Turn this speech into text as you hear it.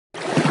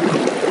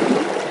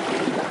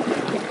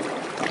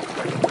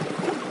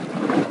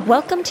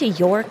Welcome to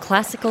Your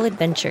Classical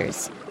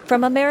Adventures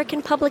from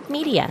American Public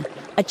Media,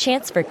 a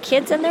chance for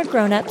kids and their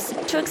grown-ups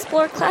to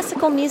explore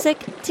classical music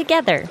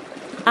together.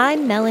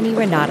 I'm Melanie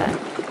Renata.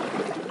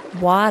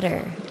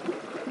 Water.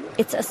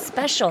 It's a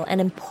special and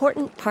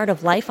important part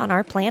of life on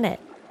our planet.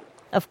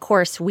 Of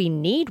course, we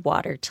need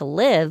water to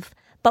live,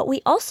 but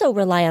we also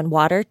rely on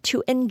water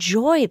to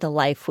enjoy the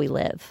life we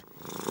live.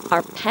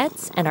 Our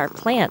pets and our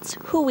plants,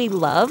 who we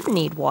love,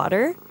 need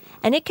water,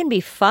 and it can be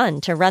fun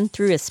to run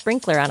through a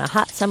sprinkler on a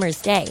hot summer's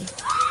day.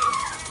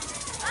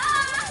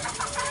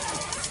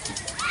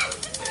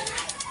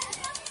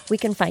 We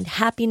can find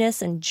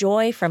happiness and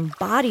joy from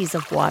bodies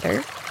of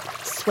water,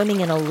 swimming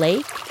in a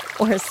lake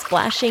or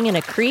splashing in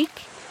a creek.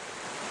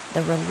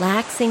 The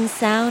relaxing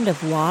sound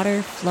of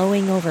water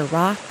flowing over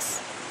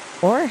rocks.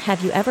 Or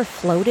have you ever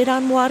floated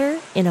on water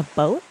in a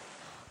boat?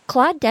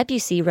 Claude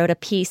Debussy wrote a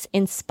piece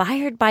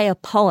inspired by a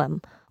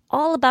poem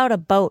all about a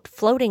boat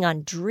floating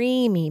on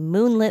dreamy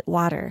moonlit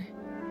water.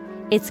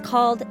 It's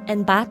called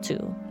En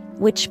Bateau,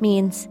 which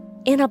means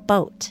in a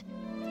boat.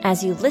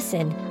 As you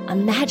listen,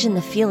 imagine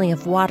the feeling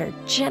of water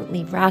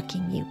gently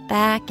rocking you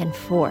back and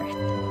forth.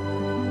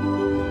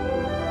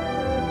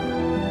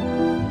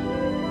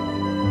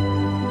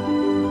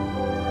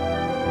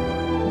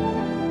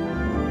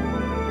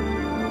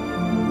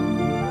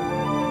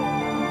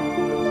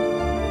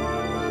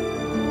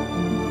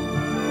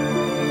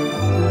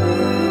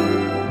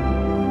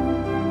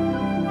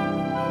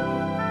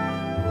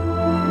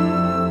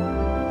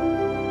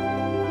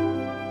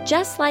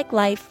 Just like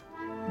life,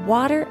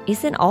 water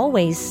isn't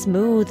always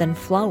smooth and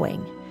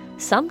flowing.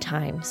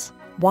 Sometimes,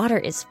 water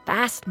is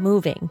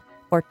fast-moving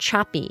or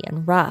choppy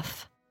and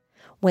rough.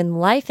 When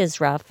life is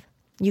rough,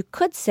 you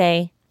could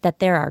say that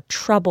there are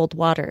troubled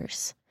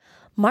waters.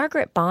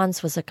 Margaret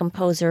Bonds was a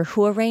composer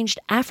who arranged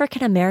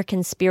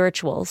African-American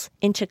spirituals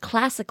into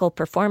classical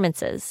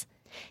performances.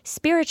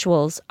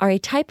 Spirituals are a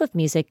type of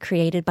music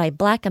created by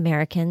Black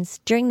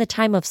Americans during the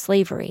time of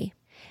slavery.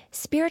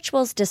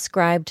 Spirituals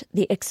described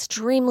the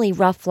extremely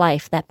rough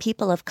life that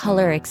people of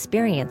color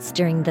experienced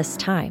during this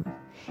time.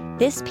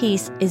 This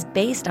piece is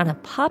based on a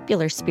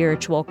popular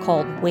spiritual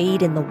called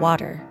Wade in the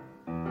Water.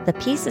 The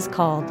piece is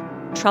called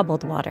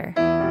Troubled Water.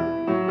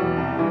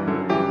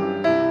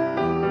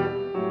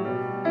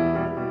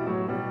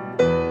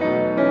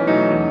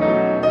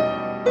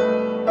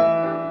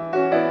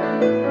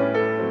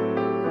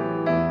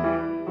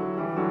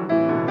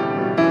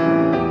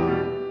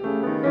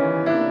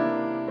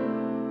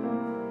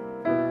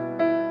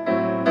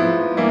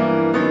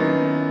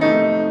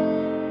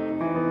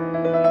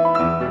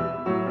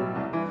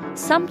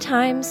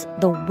 Sometimes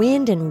the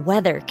wind and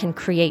weather can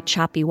create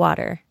choppy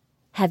water.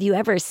 Have you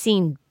ever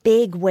seen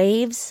big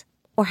waves?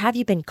 Or have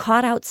you been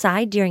caught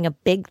outside during a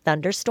big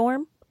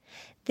thunderstorm?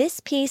 This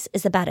piece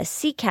is about a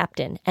sea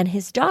captain and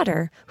his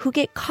daughter who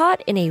get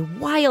caught in a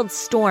wild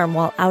storm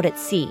while out at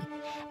sea,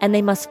 and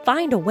they must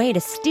find a way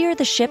to steer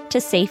the ship to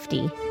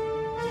safety.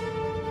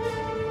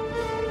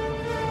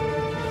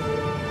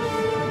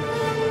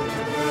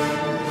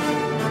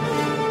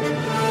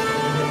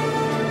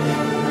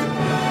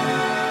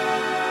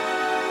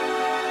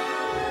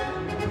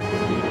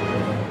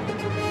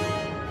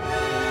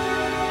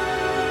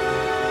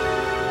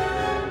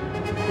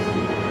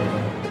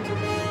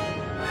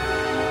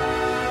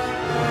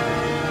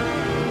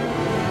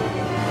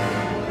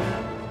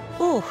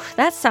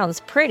 That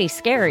sounds pretty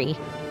scary.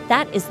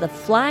 That is the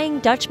Flying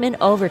Dutchman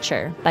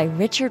Overture by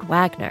Richard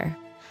Wagner.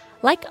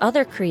 Like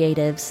other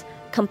creatives,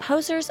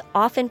 composers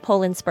often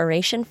pull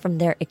inspiration from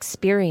their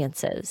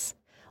experiences.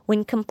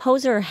 When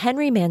composer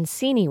Henry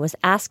Mancini was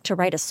asked to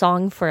write a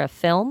song for a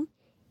film,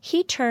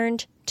 he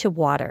turned to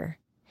water.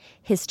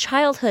 His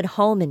childhood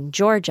home in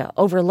Georgia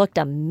overlooked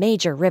a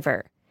major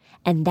river,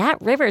 and that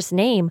river's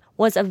name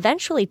was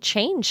eventually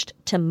changed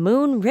to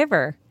Moon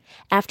River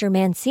after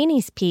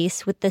Mancini's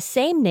piece with the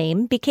same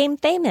name became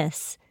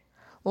famous.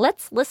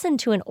 Let's listen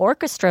to an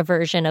orchestra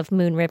version of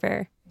Moon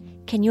River.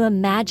 Can you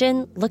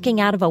imagine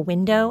looking out of a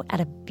window at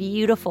a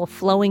beautiful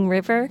flowing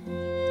river?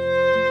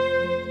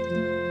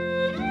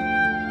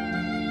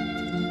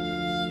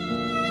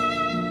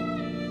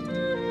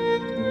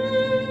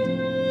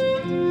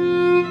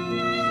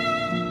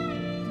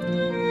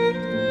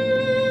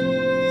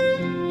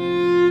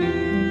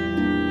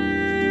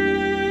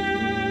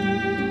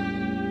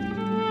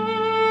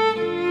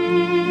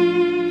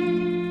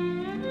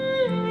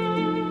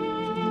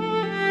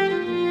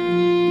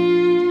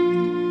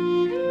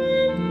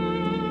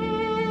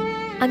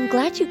 I'm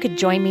glad you could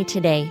join me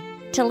today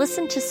to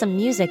listen to some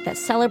music that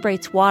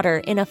celebrates water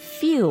in a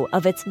few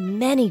of its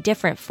many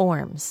different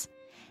forms.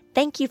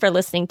 Thank you for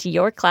listening to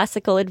Your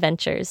Classical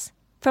Adventures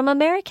from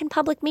American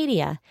Public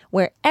Media,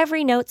 where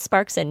every note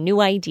sparks a new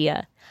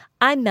idea.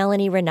 I'm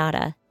Melanie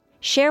Renata.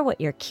 Share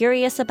what you're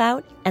curious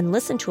about and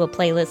listen to a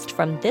playlist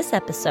from this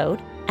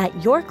episode at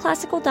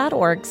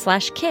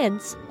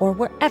yourclassical.org/kids or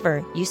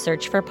wherever you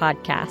search for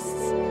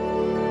podcasts.